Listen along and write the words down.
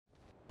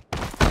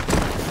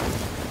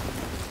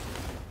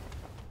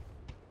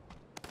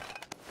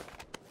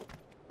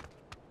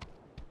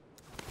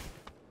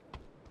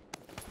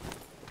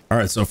All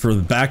right, so for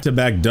the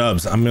back-to-back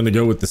dubs, I'm gonna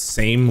go with the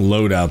same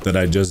loadout that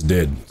I just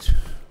did.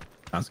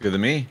 Sounds good to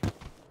me.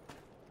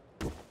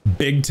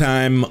 Big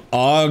time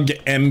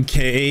AUG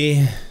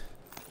MK.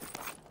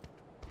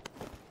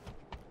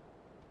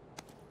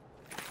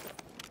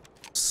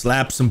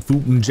 Slap some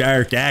foot and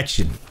jerk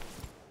action.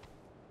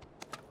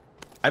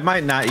 I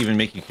might not even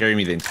make you carry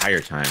me the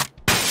entire time.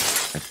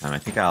 Next time, I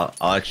think I'll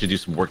actually do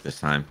some work this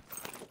time.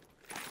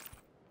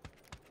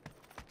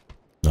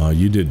 No,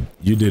 you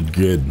did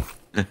good.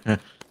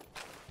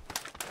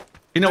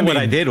 You know what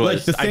I did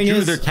was like, I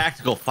drew their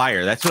tactical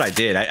fire. That's what I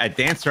did. I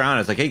danced around. I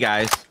was like, hey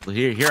guys, well,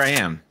 here I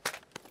am.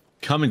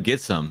 Come and get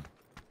some.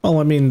 Well,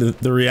 I mean,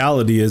 the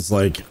reality is,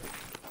 like,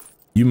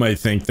 you might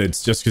think that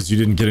it's just because you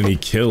didn't get any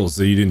kills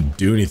that you didn't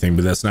do anything,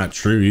 but that's not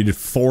true. You did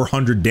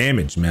 400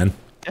 damage, man.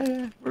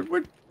 Yeah,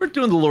 we're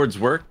doing the Lord's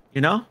work, you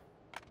know?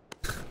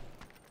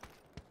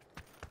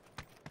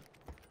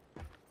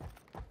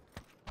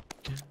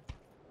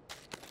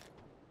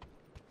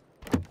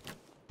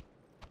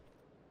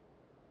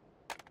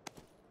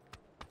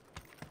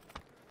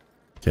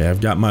 Okay,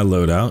 I've got my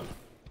loadout.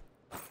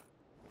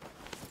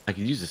 I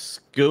could use a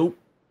scope.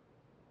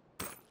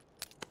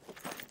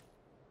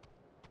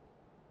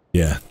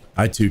 Yeah,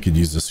 I too could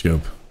use a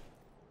scope.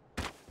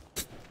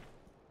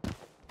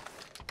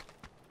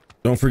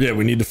 Don't forget,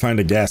 we need to find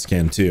a gas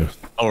can too.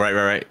 Oh,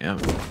 right. Yeah.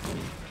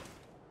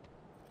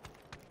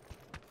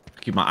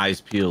 Keep my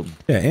eyes peeled.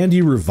 Yeah, and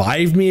you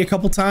revived me a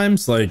couple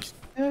times. Like,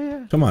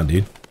 yeah. Come on,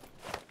 dude.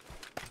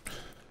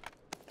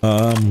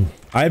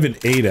 I have an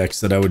 8x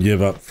that I would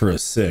give up for a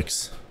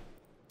 6.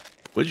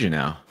 Would you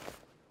now?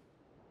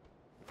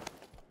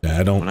 Yeah,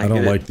 I don't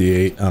like the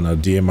 8 on a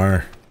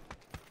DMR.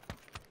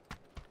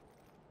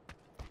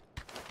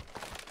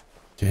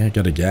 Okay, I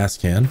got a gas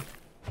can.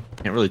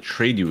 Can't really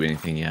trade you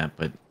anything yet,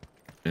 but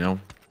you know,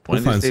 one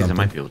of We'll these days find I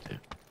might be able to.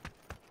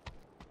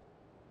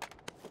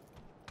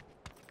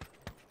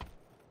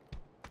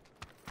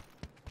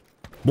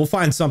 We'll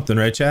find something,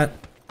 right, chat?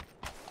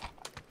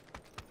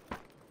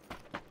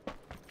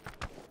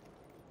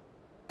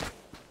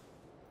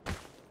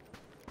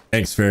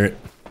 Thanks, Ferret.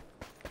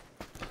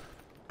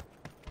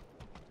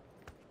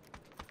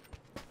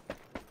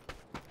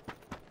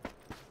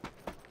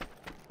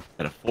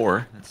 At a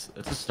 4, that's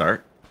a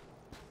start.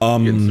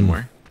 Getting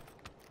somewhere.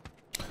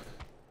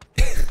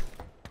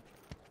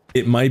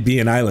 It might be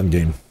an island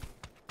game.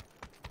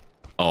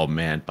 Oh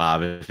man,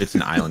 Bob, if it's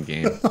an island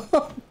game.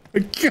 Oh my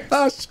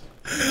gosh.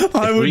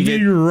 I would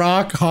be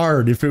rock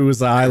hard if it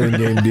was an island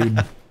game,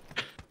 dude.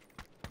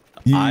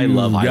 I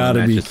love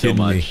island matches so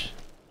much.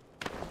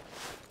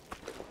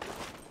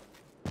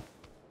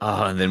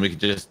 Oh, and then we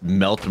could just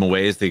melt them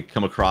away as they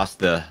come across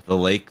the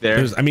lake there.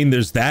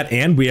 There's that,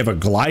 and we have a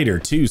glider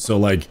too. So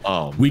like,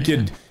 we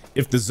could,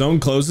 if the zone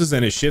closes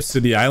and it shifts to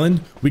the island,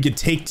 we could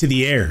take to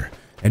the air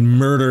and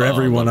murder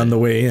everyone on the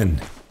way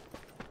in.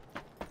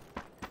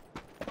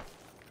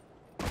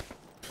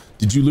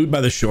 Did you loot by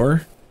the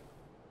shore?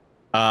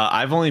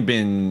 I've only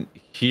been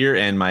here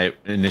and my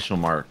initial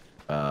mark.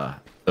 So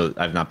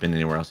I've not been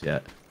anywhere else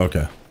yet.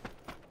 Okay.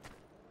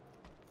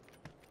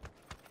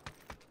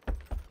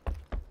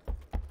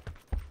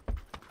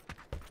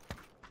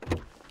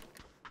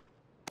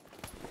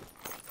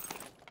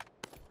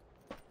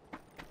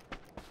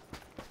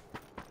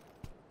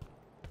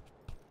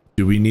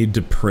 Do we need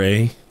to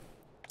pray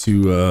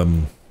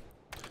to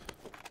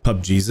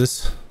Pub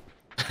Jesus?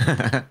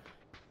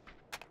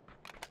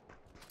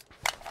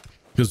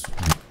 Because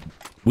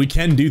we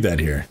can do that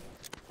here.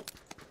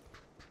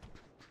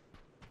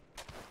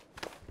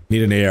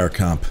 Need an AR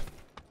comp.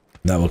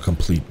 That will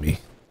complete me.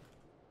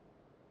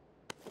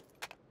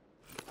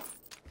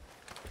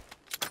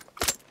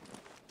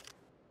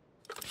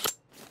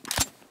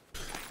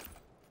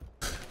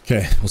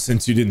 Okay, well,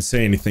 since you didn't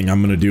say anything,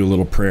 I'm gonna do a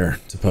little prayer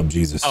to Pub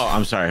Jesus. Oh,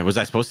 I'm sorry. Was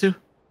I supposed to?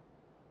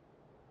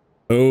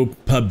 Oh,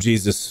 Pub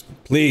Jesus,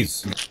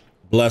 please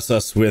bless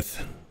us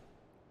with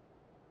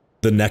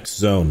the next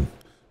zone.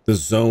 The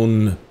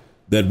zone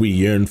that we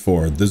yearn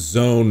for. The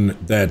zone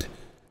that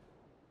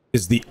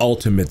is the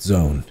ultimate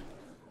zone.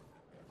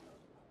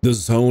 The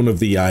zone of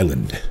the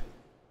island.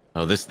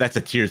 Oh, that's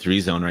a tier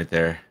 3 zone right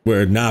there.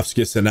 Where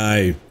Nofskis and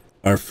I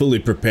are fully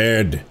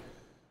prepared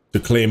to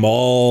claim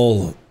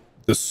all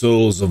the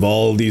souls of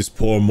all these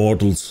poor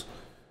mortals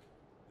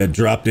that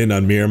dropped in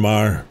on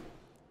Miramar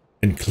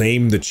and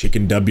claim the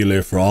chicken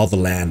W for all the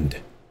land.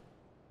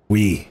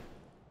 We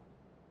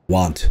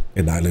want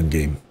an island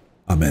game.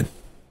 Amen.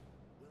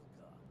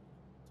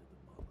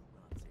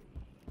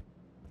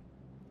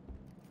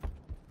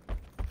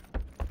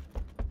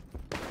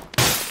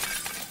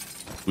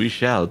 We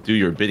shall do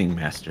your bidding,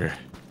 master.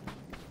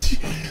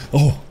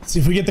 Oh, see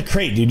if we get the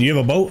crate, dude. Do you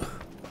have a boat?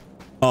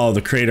 Oh,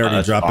 the crate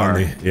already dropped on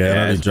the... Yeah, it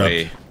already dropped.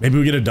 Way... Maybe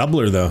we get a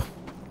doubler, though.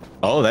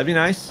 Oh, that'd be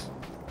nice.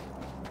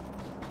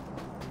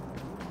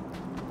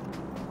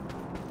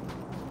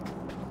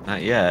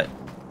 Not yet.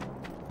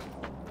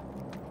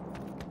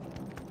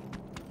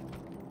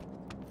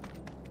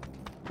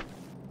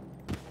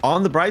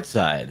 On the bright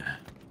side,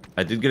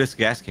 I did get us a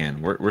gas can.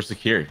 We're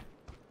secure.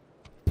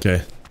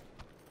 Okay.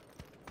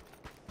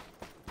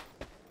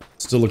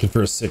 still looking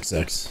for a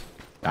 6x.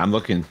 I'm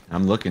looking.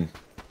 I'm looking.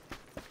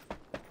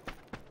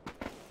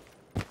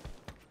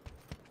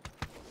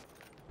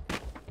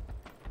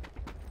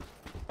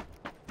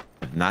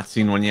 Not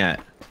seen one yet.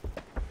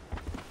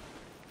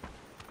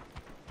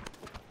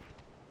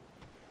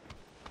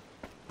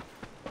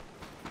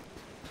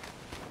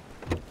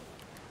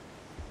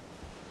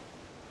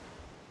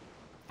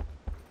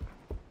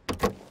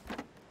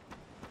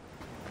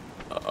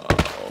 Oh,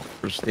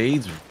 first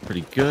aid's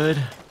pretty good.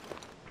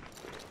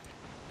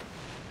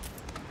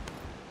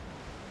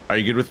 Are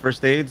you good with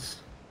first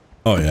aids?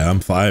 Oh yeah, I'm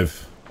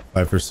 5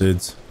 first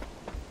aids.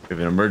 We have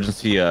an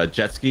emergency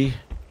jet ski.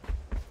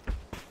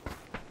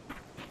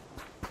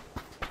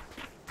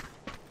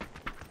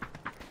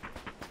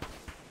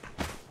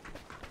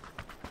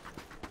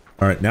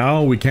 All right,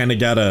 now we kind of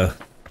gotta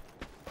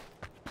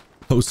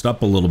post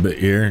up a little bit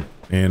here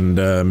and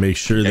make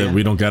sure that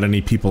we don't got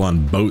any people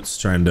on boats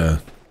trying to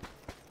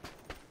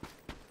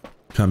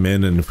come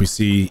in. And if we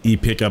see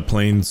pickup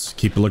planes,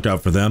 keep a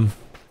lookout for them.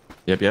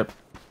 Yep.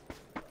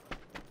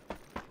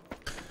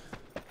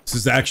 This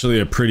is actually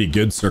a pretty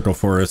good circle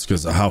for us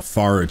because of how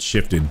far it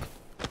shifted.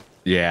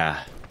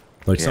 Yeah.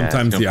 Like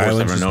sometimes the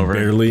island's just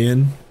barely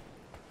in,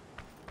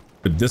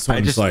 but this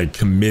one's like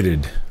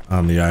committed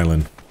on the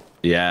island.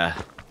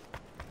 Yeah.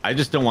 I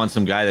just don't want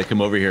some guy that come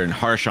over here and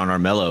harsh on our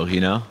mellow,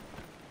 you know?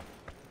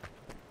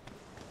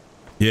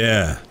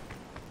 Yeah.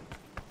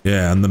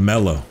 Yeah, on the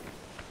mellow.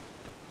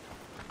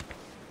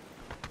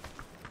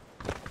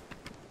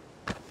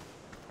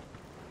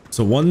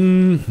 So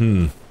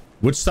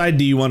which side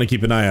do you want to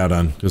keep an eye out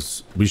on?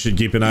 Because we should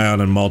keep an eye out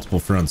on multiple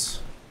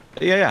fronts.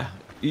 Yeah.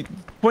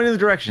 Point in the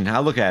direction.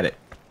 I'll look at it.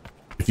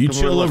 If you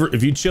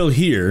chill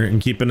here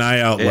and keep an eye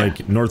out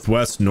like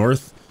northwest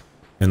north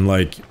and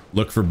like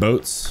look for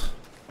boats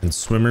and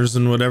swimmers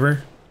and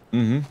whatever.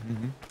 I'm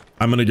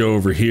gonna go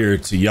over here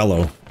to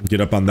yellow,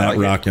 get up on that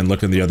rock and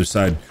look on the other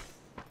side.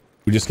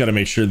 We just got to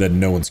make sure that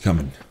no one's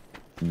coming.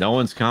 No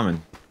one's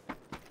coming.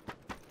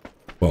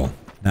 Well,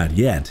 not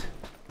yet,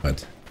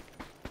 but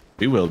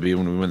we will be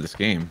when we win this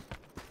game.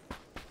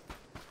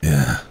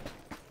 Yeah.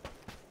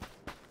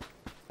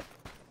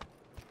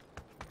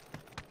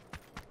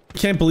 I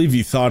can't believe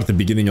you thought at the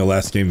beginning of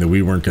last game that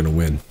we weren't going to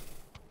win.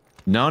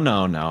 No.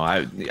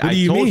 What do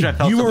you mean?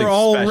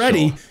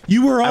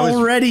 You were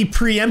already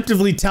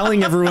preemptively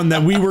telling everyone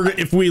that we were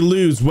if we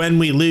lose, when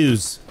we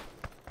lose.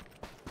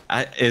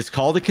 It's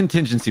called a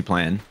contingency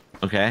plan,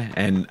 okay?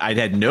 And I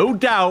had no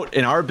doubt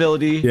in our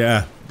ability.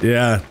 Yeah.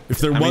 If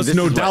there was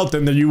no doubt,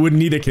 then you wouldn't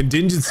need a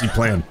contingency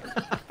plan.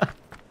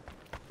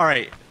 All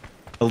right,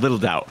 a little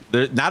doubt.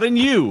 Not in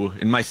you,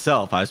 in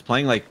myself. I was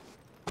playing like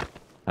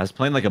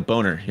a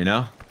boner, you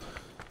know?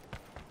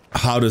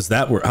 How does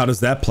that work? How does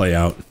that play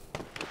out?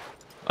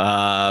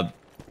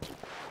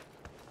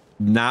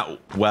 Not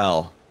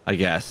well, I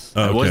guess.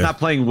 Oh, okay. I was not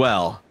playing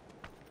well.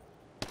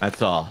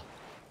 That's all.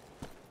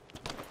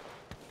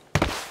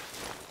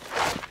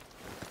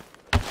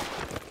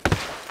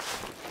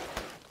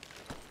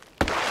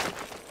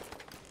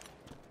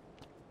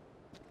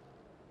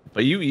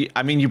 But you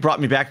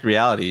brought me back to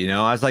reality, you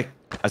know? I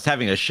was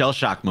having a shell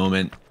shock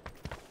moment.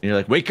 And you're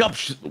like, wake up,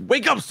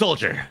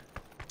 soldier.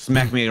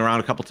 Smack me around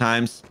a couple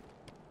times.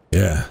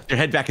 Yeah. Get your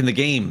head back in the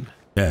game.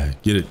 Yeah,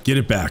 get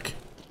it back.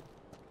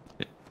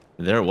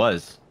 There it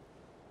was.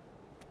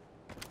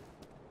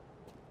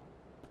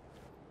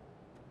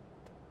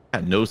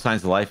 Got no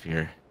signs of life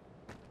here.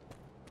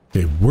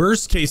 Okay,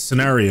 worst case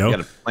scenario. We got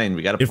a plane.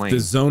 If the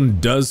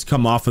zone does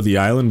come off of the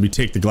island, we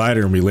take the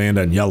glider and we land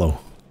on yellow.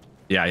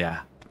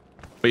 Yeah.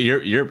 But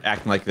you're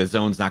acting like the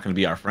zone's not going to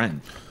be our friend.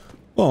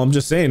 Well, I'm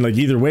just saying, like,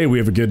 either way,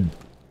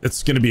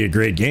 it's going to be a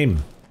great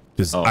game.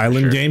 This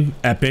island game,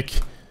 epic.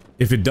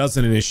 If it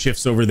doesn't and it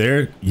shifts over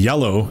there,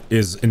 yellow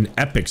is an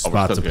epic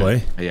spot to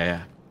play.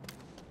 Yeah.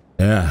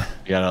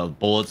 We got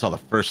bullets, all the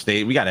first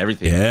aid. We got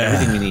everything. Yeah.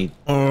 Everything we need.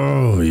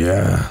 Oh,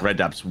 yeah. Red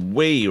dot's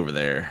way over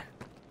there.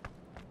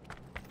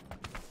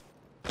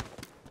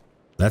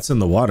 That's in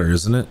the water,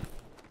 isn't it?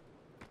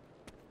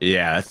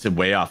 Yeah, that's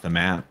way off the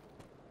map.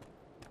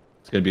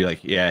 It's going to be like,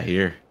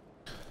 here.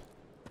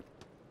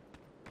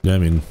 Yeah, I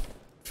mean,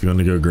 if you want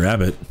to go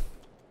grab it.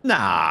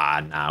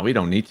 Nah, we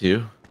don't need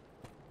to.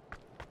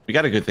 We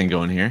got a good thing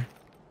going here.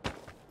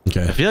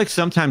 Okay. I feel like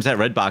sometimes that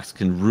red box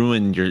can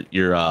ruin your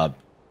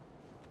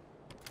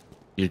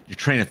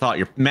train of thought,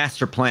 your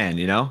master plan,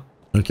 you know?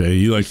 Okay,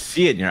 you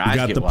see it in your eyes. We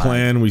got the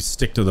plan, we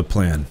stick to the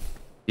plan.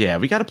 Yeah,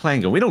 we got a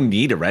plan going. We don't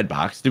need a red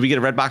box. Did we get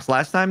a red box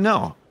last time?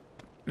 No.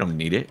 We don't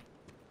need it.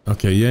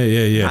 Okay,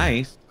 yeah.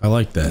 Nice. I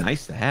like that.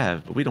 Nice to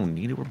have, but we don't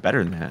need it. We're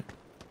better than that.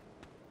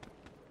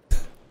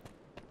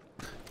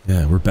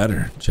 Yeah, we're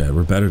better, Chad.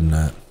 We're better than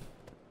that.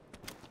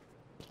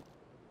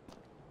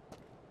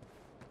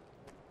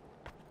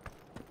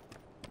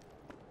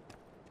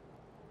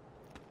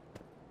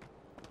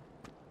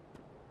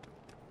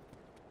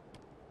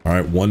 All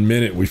right, 1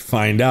 minute. We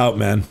find out,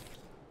 man.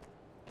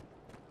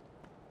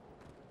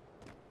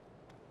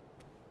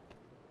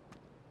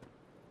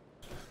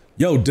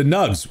 Yo,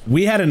 Denugs,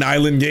 we had an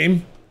island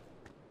game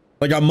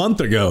like a month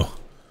ago.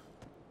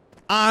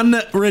 on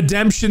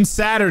Redemption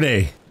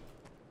Saturday.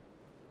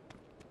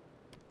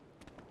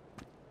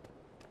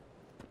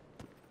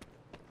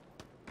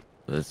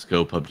 Let's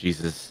go, Pub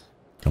Jesus.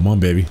 Come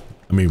on, baby.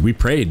 I mean, we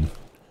prayed.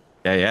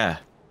 Yeah, yeah.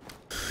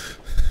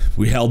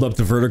 We held up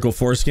the vertical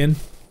foreskin.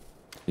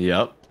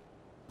 Yep.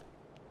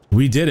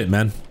 We did it,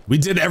 man. We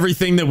did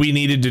everything that we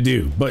needed to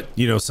do. But,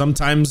 you know,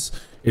 sometimes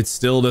it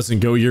still doesn't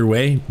go your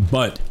way.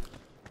 But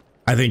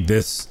I think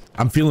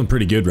I'm feeling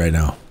pretty good right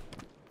now.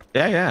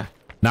 Yeah, yeah.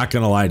 Not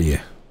gonna lie to you.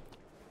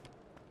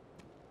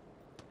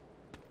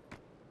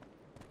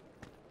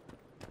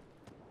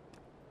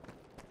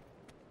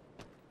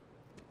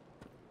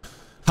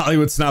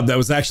 Hollywood Snob, that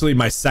was actually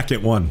my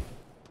second one.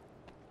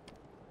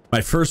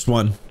 My first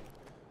one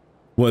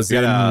was You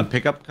in got a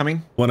pickup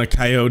coming? one of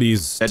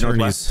Coyote's Head tourneys.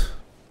 northwest.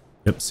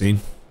 Yep, seen.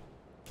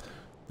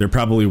 They're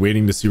probably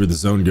waiting to see where the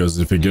zone goes.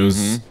 If it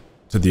goes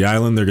to the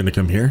island, they're gonna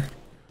come here.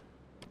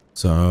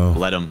 So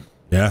Let them.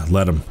 yeah,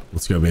 let them.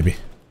 Let's go, baby.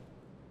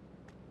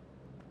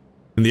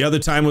 And the other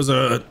time was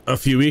a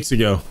few weeks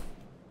ago.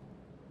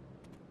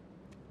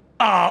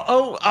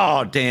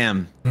 Oh,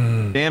 damn.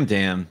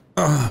 Damn.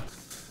 I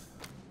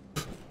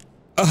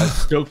was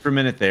stoked for a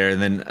minute there,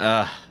 and then,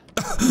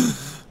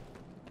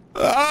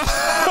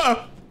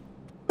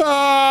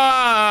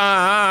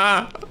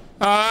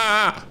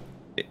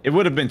 it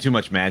would have been too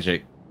much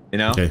magic, you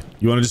know? Okay,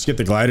 you want to just get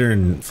the glider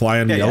and fly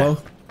on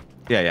yellow?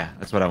 Yeah,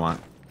 that's what I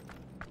want.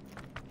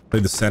 Play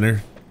the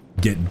center.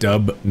 Get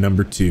dub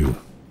number 2.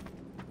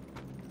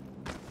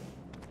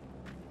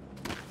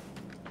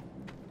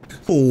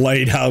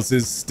 Lighthouse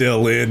is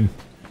still in.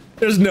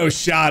 There's no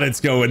shot it's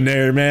going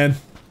there, man.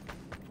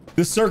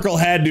 The circle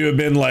had to have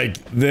been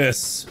like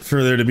this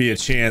for there to be a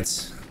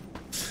chance.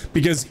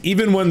 Because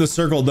even when the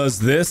circle does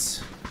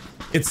this,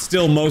 it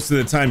still most of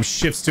the time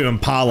shifts to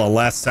Impala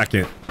last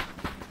second.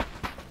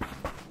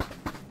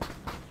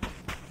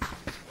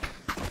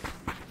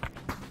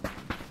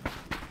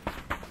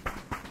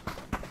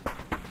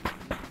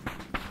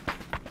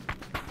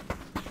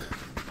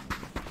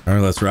 All right,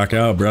 let's rock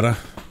out, brother.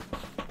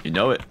 You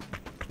know it.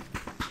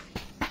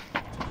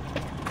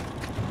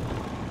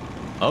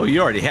 Oh,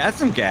 you already had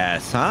some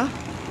gas, huh?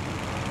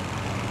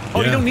 Oh,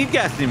 Yeah. you don't need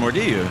gas anymore,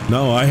 do you?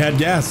 No, I had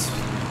gas.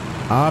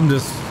 I'm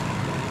just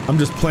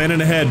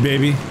planning ahead,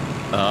 baby.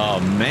 Oh,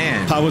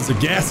 man. I was a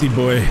gassy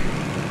boy.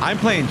 I'm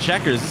playing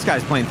checkers. This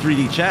guy's playing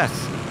 3D chess.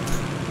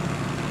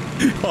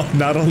 Oh,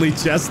 not only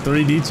chess,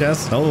 3D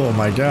chess. Oh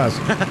my gosh.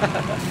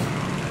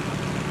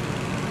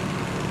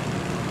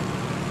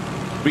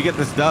 If we get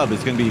this dub,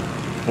 it's going to be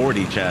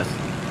 4D chess.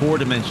 4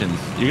 dimensions.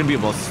 You're going to be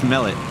able to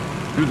smell it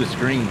through the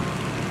screen.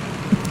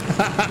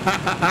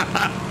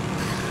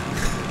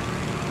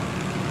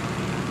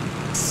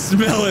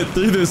 Smell it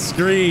through the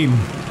screen.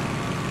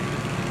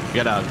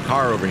 You got a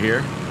car over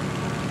here.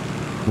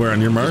 Where,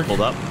 on your mark? Just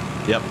pulled up.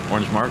 Yep,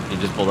 orange mark. You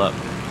just pulled up.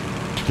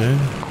 Okay.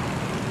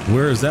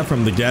 Where is that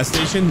from? The gas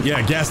station?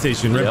 Yeah, gas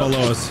station right Yep.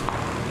 below us.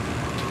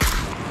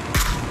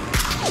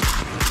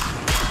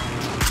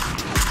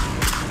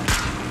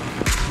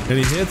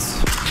 Any hits?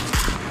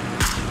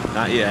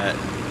 Not yet.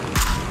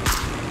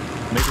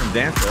 Make them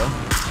dance though.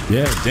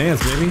 Yeah,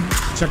 dance, baby.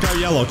 Check out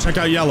yellow. Check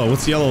out yellow.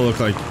 What's yellow look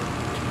like?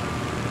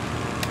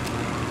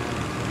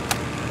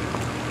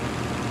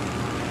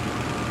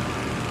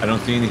 I don't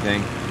see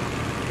anything.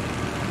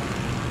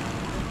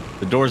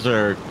 The doors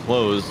are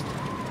closed.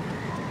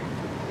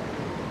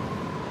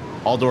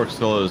 All doors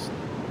closed.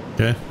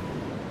 Okay.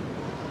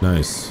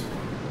 Nice.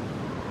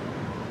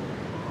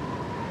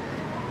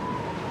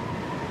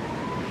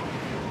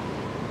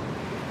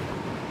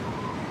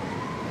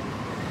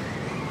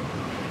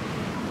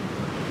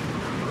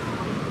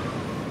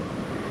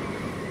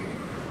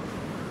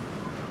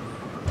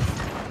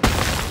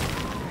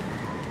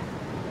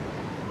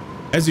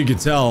 As you can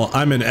tell,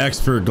 I'm an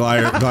expert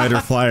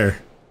glider flyer.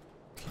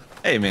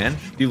 Hey man,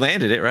 you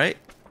landed it, right?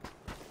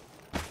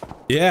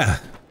 Yeah.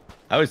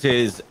 I would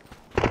say is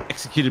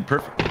executed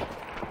perfectly.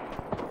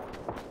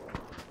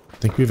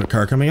 Think we have a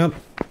car coming up?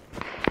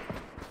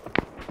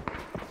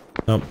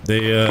 Nope,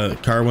 they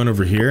car went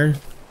over here.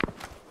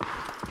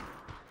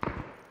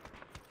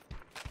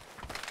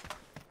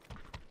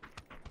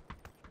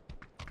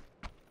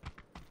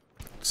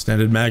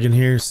 Extended mag in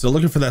here. Still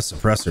looking for that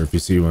suppressor if you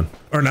see one.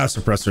 Or not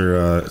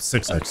suppressor,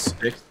 6X.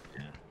 Six?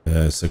 Yeah.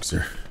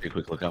 6er. Take a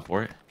quick look out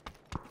for it.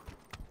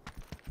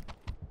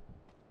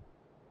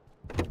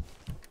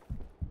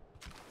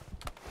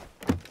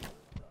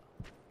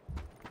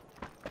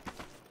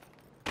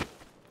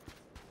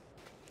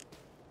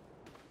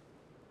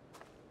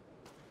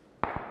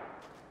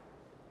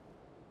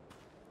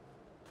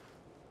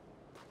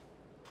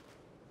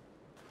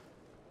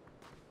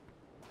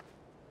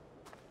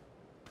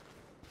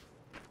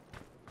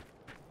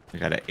 I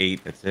got an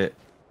 8. That's it.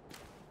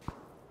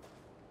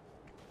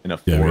 And a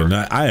 4.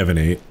 Yeah, I have an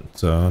 8,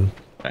 so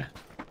Okay.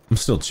 I'm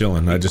still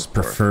chilling. I just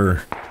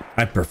prefer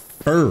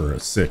a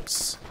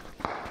 6.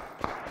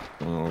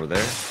 Going over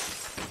there.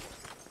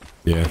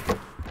 Yeah.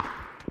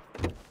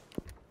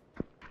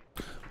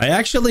 I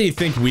actually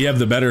think we have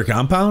the better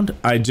compound.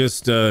 I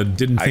just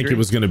didn't think it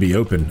was going to be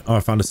open. Oh,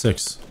 I found a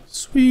 6.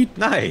 Sweet.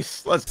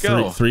 Nice. Let's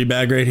go. Three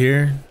bag right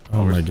here.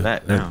 Oh my god.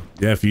 That now?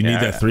 Yeah, if you need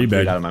that 3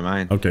 bag. Out of my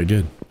mind. Okay,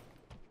 good.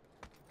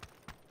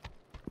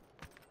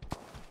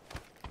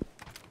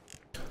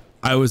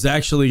 I was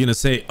actually going to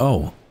say,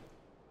 oh.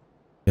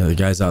 Yeah, the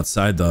guy's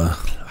outside the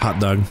hot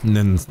dog and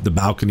then the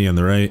balcony on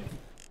the right.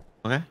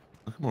 Okay.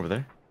 I'll come over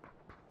there.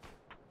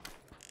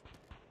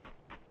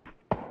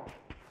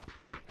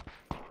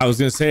 I was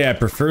going to say I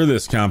prefer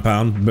this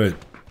compound, but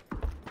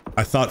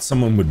I thought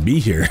someone would be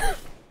here.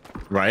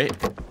 Right?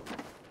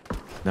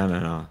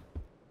 No.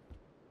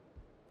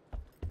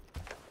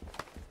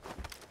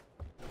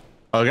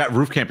 Oh, I got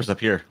roof campers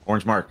up here.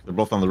 Orange mark. They're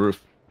both on the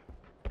roof.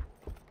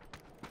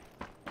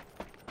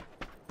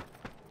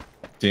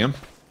 See them?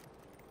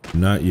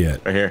 Not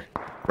yet. Right here.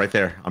 Right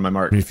there on my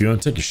mark. I mean, if you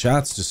want to take your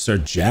shots, just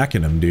start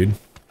jacking them, dude.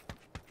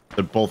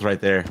 They're both right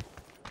there.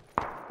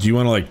 Do you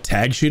want to like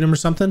tag shoot them or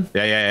something?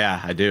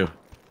 Yeah. I do.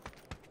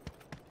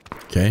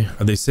 Okay.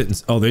 Are they sitting?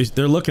 Oh,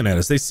 they're looking at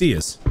us. They see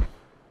us.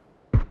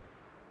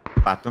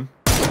 Clap them.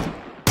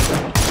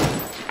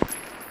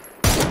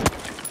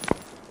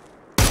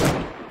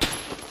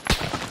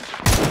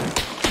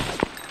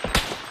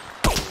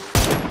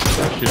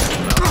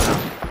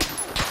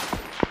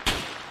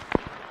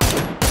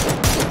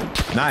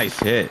 Nice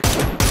hit.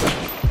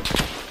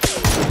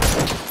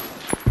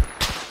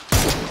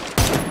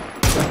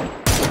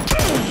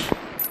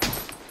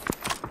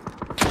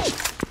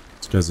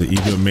 This guy's an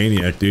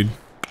egomaniac, dude.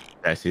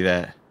 I see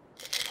that.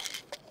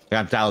 I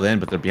got dialed in,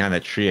 but they're behind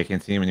that tree. I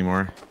can't see them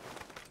anymore.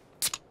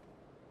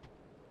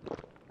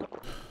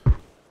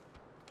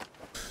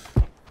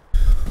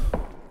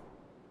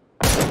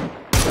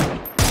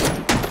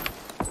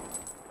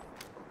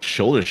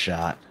 Shoulder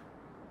shot.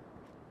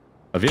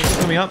 A vehicle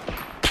coming up?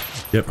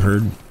 Yep,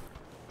 heard.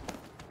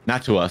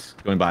 Not to us.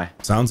 Going by.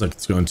 Sounds like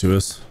it's going to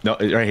us. No,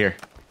 right here.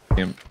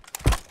 Him.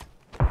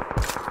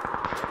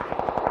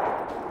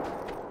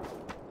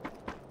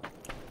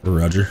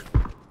 Roger.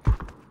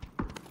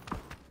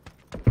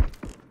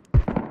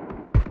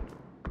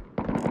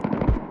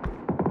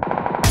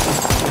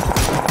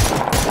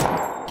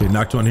 Okay,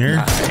 knocked one here.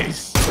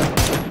 Nice.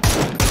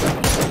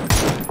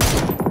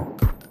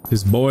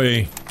 His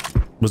boy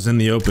was in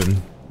the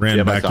open.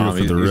 Ran back here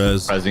for the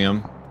res. Pressing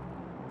him.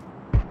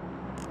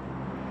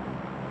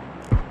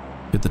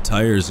 Hit the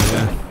tires,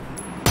 yeah.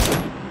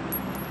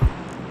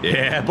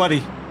 Yeah,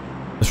 buddy.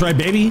 That's right,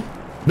 baby.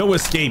 No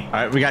escape. All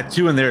right, we got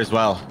 2 in there as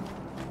well.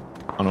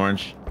 On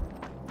orange.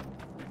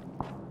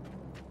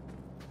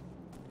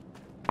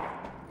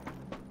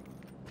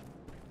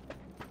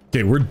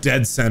 Okay, we're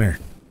dead center.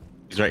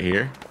 He's right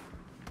here.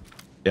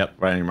 Yep,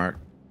 right on your mark.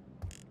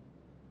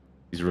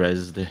 He's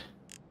rezzed.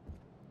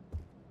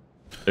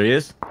 There he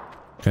is.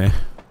 Okay.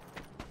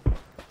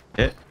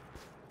 Hit.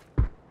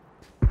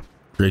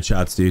 Great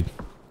shots, dude.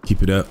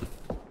 Keep it up.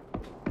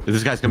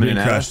 This guy's coming in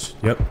at us.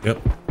 Yep.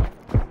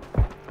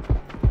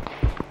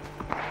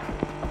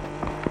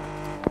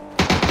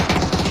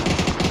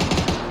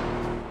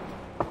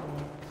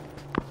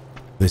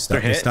 They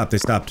stopped. They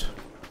stopped.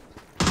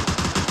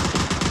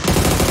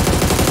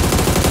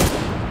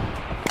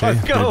 Okay,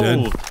 Let's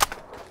go.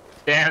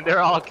 Damn, they're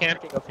all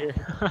camping up here.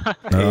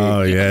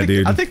 Oh yeah,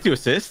 dude. I'll take 2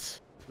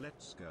 assists.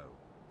 Let's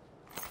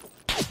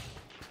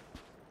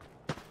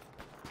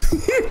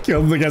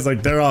go. The guy's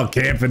like, they're all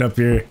camping up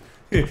here.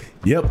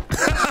 Yep.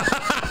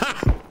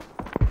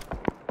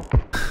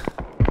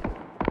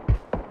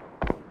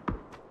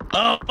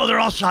 Oh, they're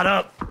all shot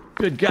up.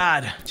 Good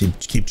God.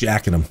 Keep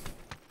jacking them.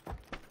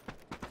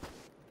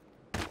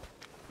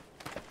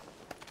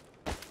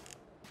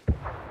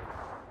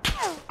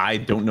 I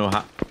don't know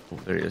how. Oh,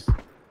 there he is.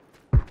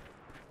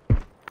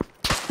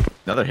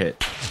 Another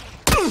hit.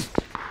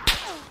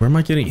 Where am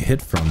I getting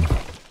hit from?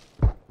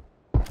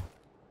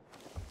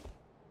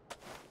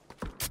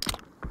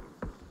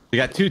 We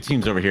got 2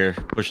 teams over here.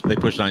 They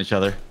pushed on each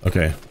other.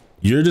 Okay.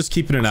 You're just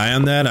keeping an eye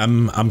on that.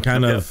 I'm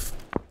kind of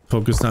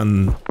focused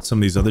on some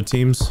of these other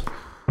teams.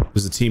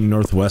 There's a team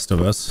northwest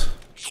of us.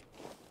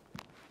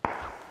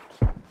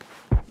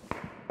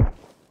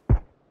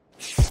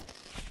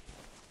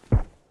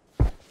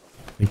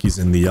 I think he's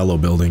in the yellow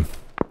building.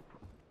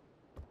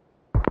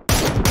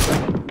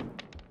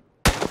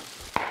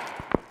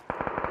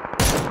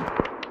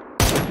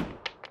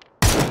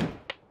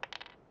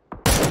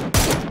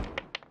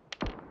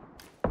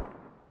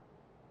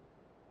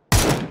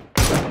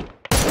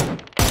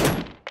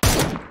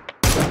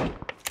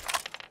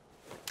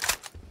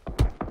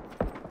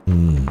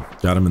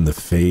 Got him in the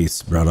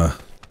face, brother.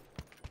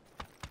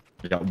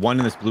 We got 1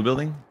 in this blue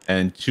building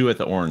and 2 at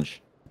the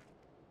orange.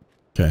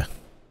 Okay.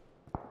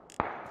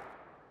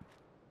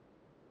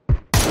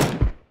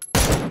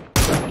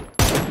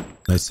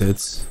 Nice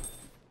hits.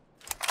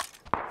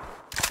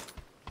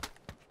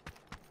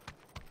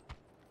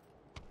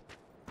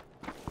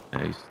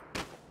 Nice.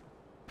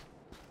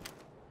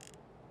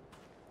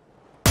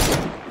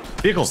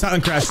 Vehicle.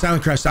 Silent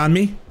crash on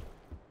me.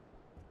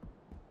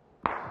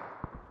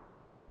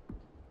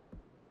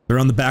 They're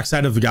on the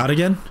backside of the god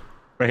again.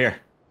 Right here.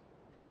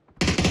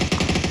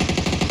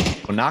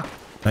 One knock.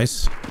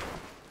 Nice.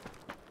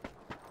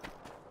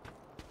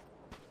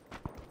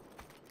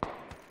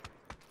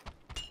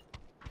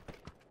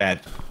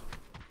 Bad.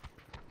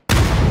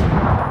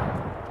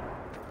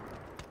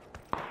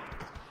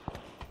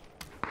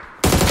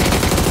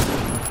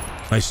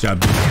 Nice job,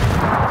 dude.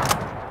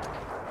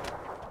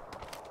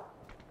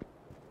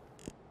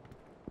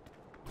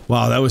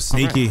 Wow, that was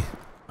sneaky. Right.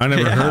 I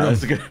never heard him.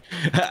 That's good.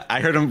 I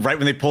heard him right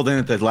when they pulled in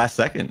at the last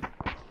second.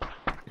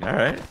 All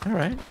right, all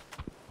right.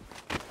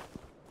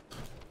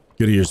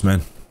 Good ears,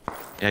 man.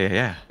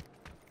 Yeah.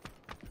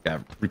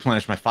 Gotta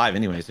replenish my 5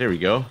 anyways. There we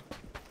go.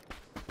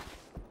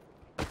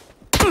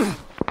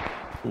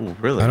 Ooh,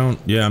 really?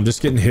 I'm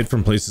just getting hit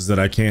from places that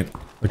I can't.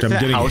 Like, I'm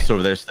getting. House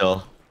over there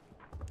still.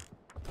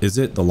 Is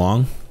it the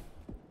long?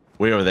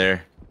 Way over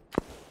there.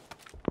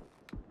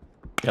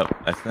 Yep,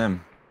 that's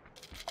them.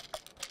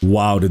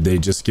 Wow, did they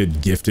just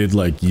get gifted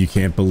like you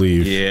can't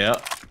believe?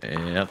 Yep,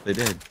 they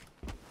did.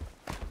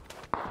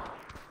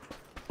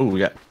 Ooh, we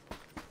got.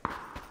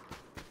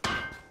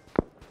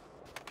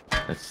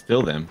 That's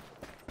still them.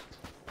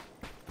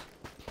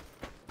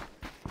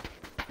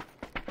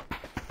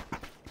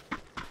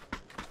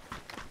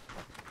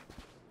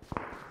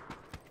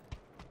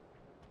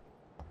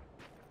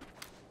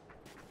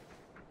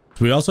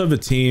 We also have a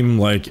team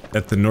like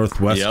at the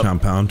northwest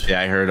compound. Yeah,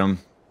 I heard them.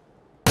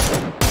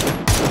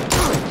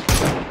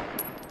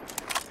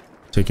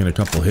 Taking a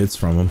couple hits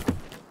from them.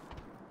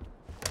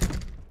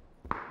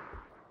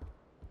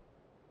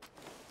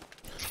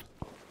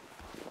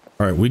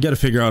 All right, we got to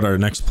figure out our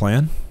next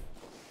plan.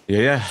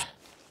 Yeah.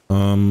 What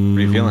are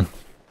you feeling?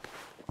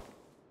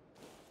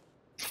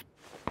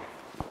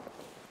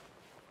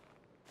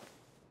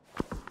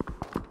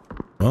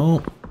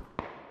 Well,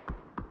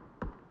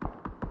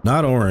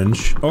 not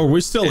orange. Oh, are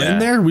we still in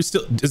there? We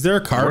still? Is there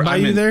a car by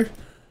you there?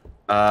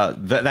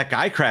 That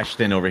guy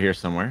crashed in over here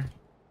somewhere.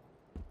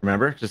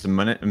 Remember, just a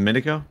minute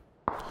ago.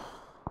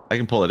 I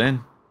can pull it in.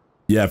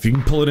 Yeah, if you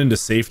can pull it into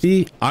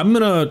safety. I'm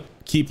gonna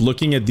keep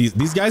looking at these.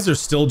 These guys are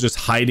still just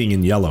hiding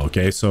in yellow.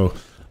 Okay, so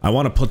I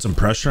want to put some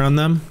pressure on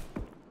them,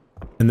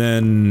 and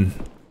then.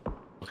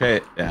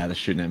 Okay, yeah, they're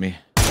shooting at me.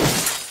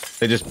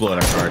 They just blew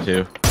at our car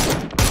too.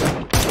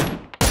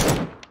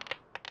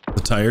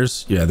 The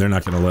tires? Yeah, they're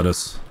not gonna let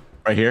us.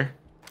 Right here,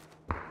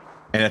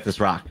 and at this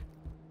rock.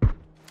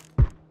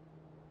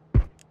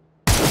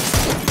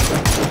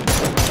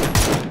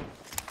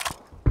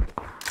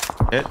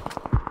 Hit.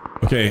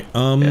 Okay,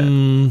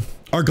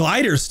 our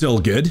glider's still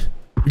good.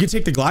 We can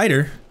take the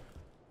glider.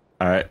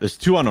 All right, there's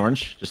 2 on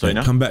orange, just so you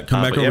know. Come back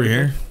over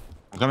here.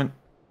 I'm coming.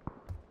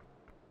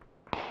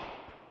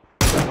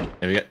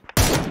 There we go.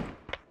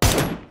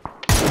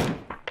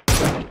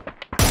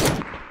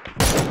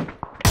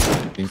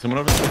 Seeing someone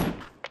over there?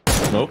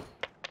 Smoke.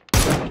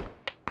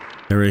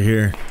 They're right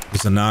here.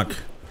 There's a knock.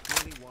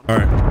 All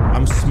right,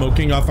 I'm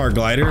smoking off our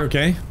glider.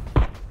 Okay.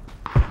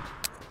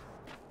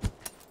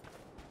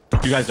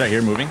 You guys right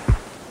here moving?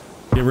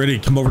 Get ready.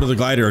 Come over to the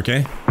glider,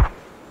 okay?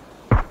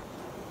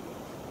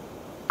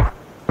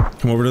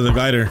 Come over to the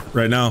glider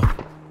right now.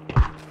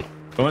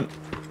 Going.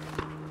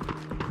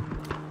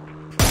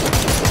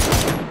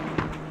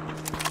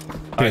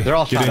 Okay, right, they're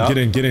all shot up.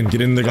 Get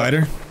in the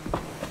glider.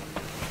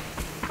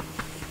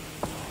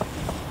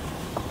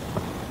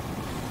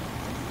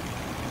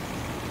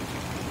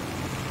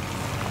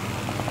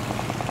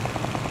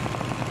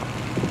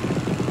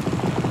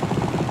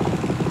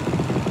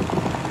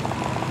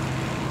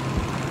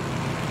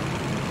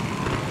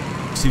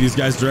 See these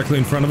guys directly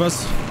in front of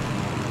us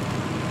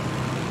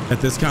at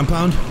this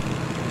compound.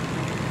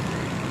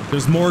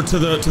 There's more to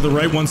the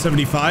right,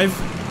 175.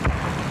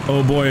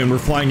 Oh boy, and we're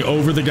flying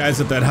over the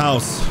guys at that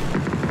house.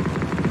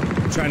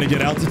 I'm trying to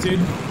get altitude.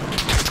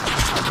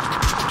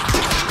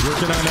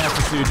 Working on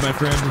altitude, my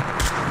friend.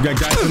 We got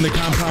guys in the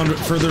compound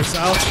further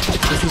south.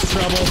 This is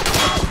trouble.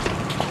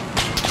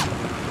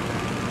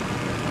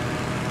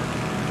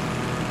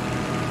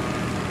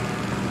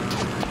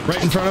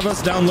 Right in front of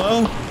us, down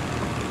low.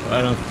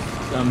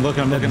 I'm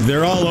looking.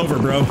 They're all over,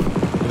 bro.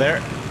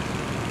 There.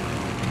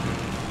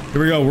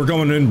 Here we go. We're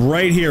going in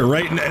right here,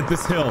 right at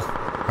this hill.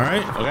 All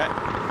right? Okay.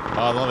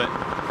 Oh, I love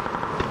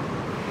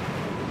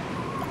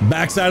it.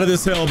 Backside of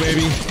this hill,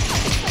 baby.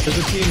 There's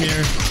a team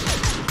here.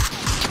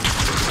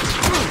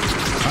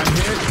 I'm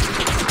hit.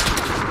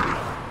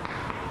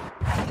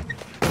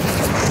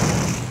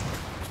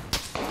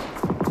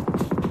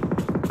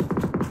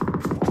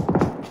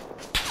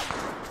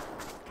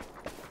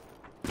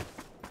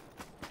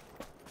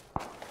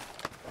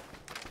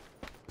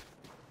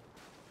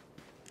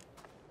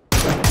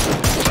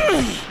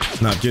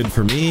 Not good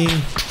for me.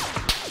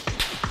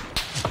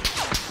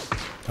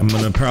 I'm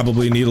gonna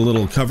probably need a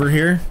little cover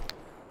here.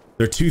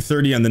 They're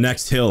 230 on the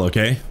next hill,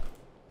 okay?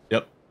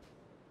 Yep.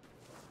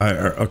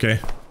 Okay.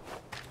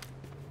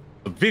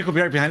 A vehicle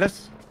right behind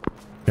us.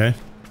 Okay.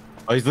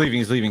 Oh, he's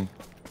leaving.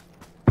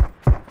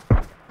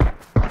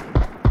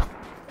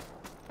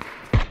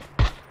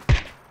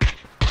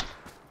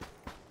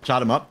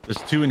 Shot him up.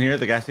 There's 2 in here at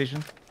the gas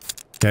station.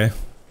 Okay.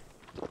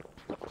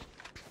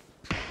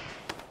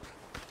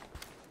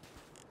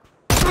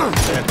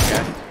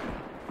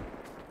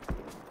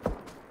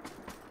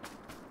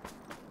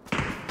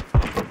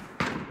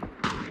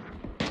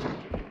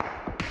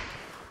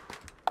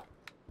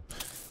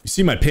 You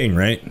see my ping,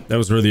 right? That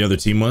was where the other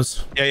team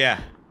was. Yeah, yeah.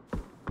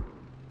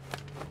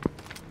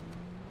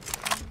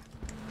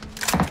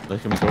 Are they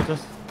coming towards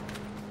us?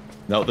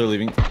 No, they're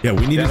leaving. Yeah,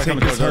 we need to they're take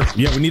coming this towards hard.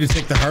 Yeah, we need to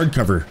take the hard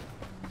cover.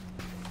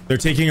 They're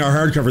taking our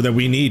hard cover that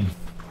we need.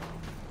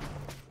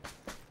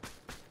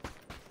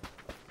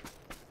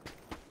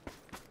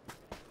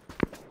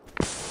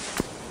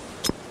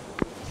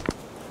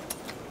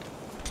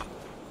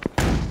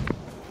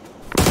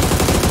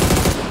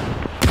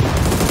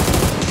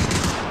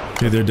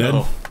 Okay, they're dead.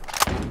 Uh-oh.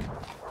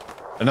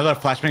 Another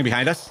flashbang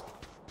behind us.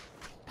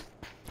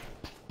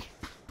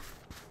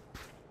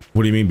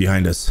 What do you mean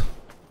behind us?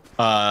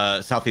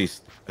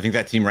 Southeast. I think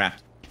that team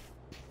wrapped.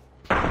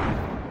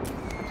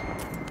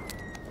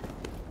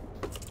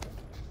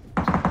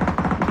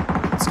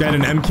 It's got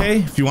an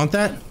MK if you want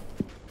that.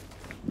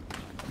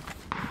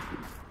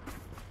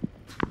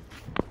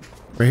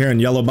 Right here in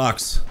yellow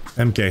box.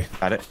 MK.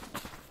 Got it.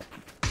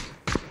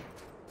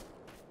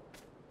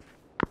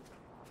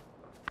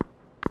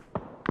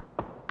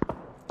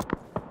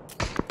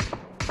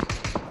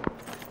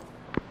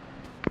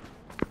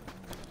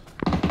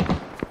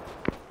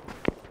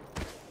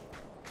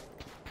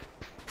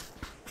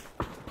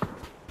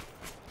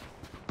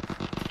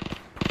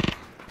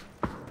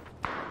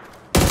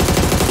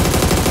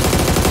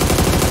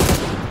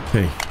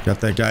 Okay, got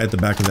that guy at the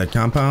back of that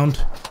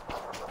compound.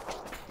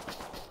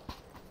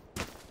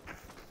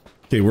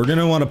 Okay, we're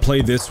gonna want to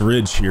play this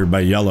ridge here by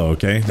yellow,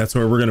 okay? That's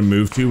where we're gonna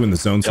move to when the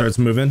zone starts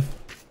moving.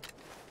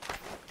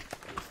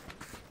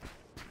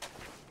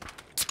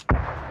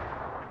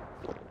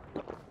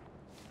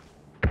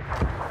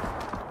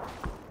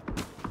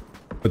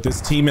 But this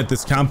team at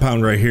this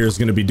compound right here is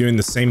gonna be doing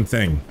the same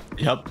thing.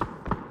 Yep.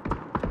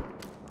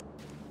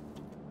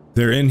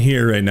 They're in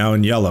here right now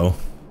in yellow.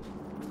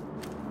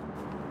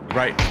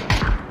 Right.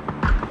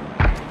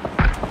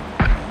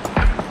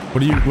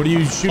 What are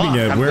you shooting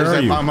at? Where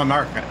are you? On my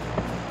mark.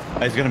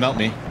 He's gonna melt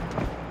me.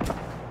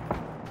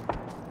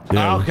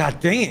 Yeah. Oh god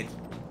dang it.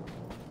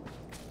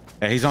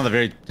 Yeah, he's on the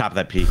very top of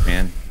that peak,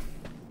 man.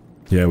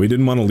 Yeah, we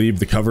didn't want to leave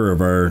the cover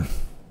of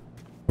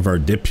our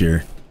dip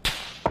here.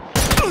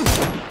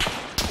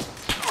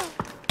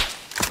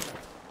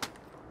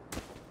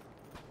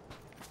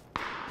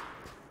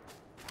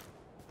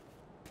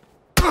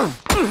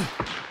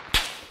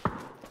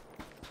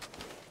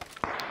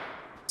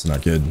 It's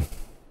not good.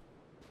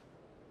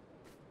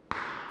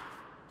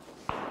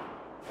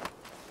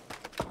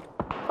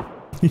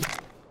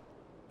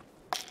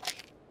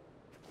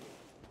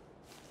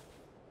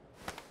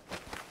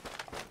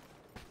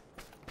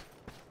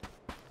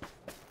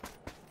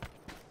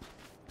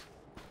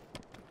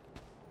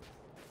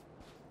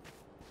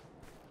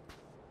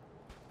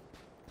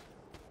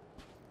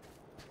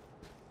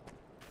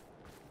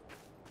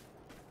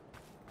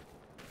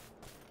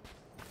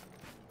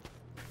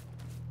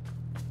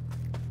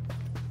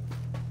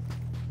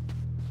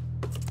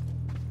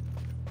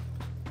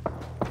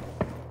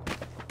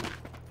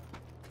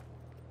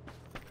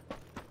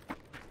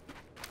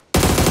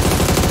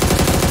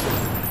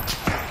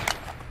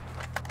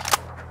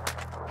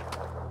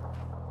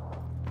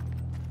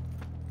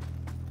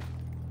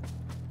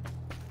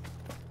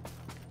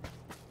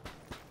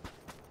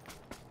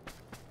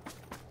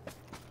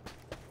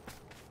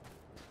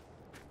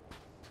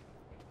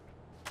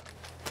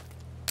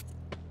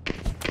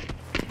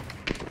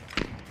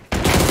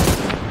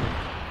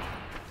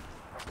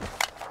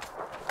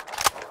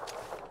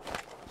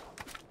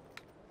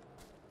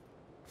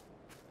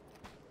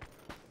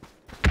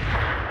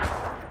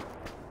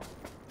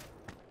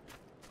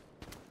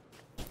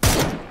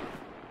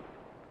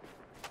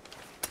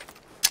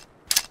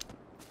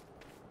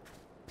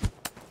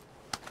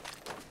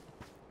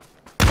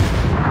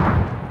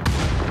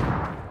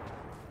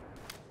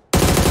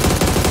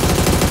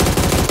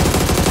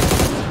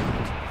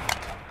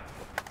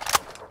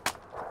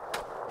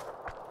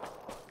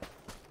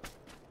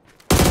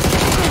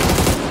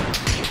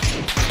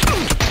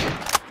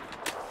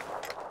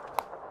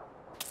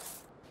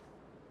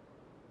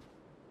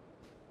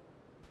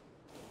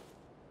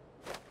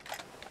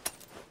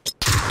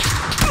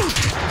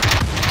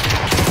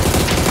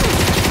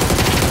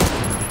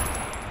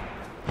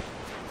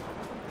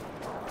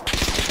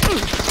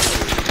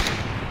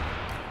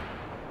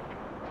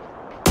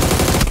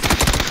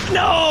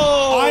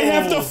 No! I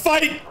have to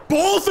fight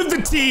both of the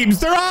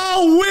teams. They're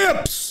all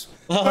whips.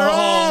 They're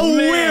all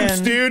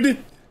wimps, dude.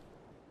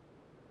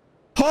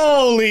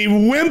 Holy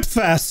wimp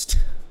fest.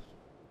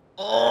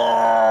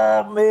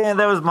 Oh man,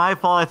 that was my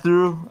fault.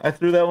 I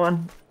threw that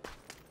one.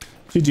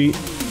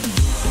 GG.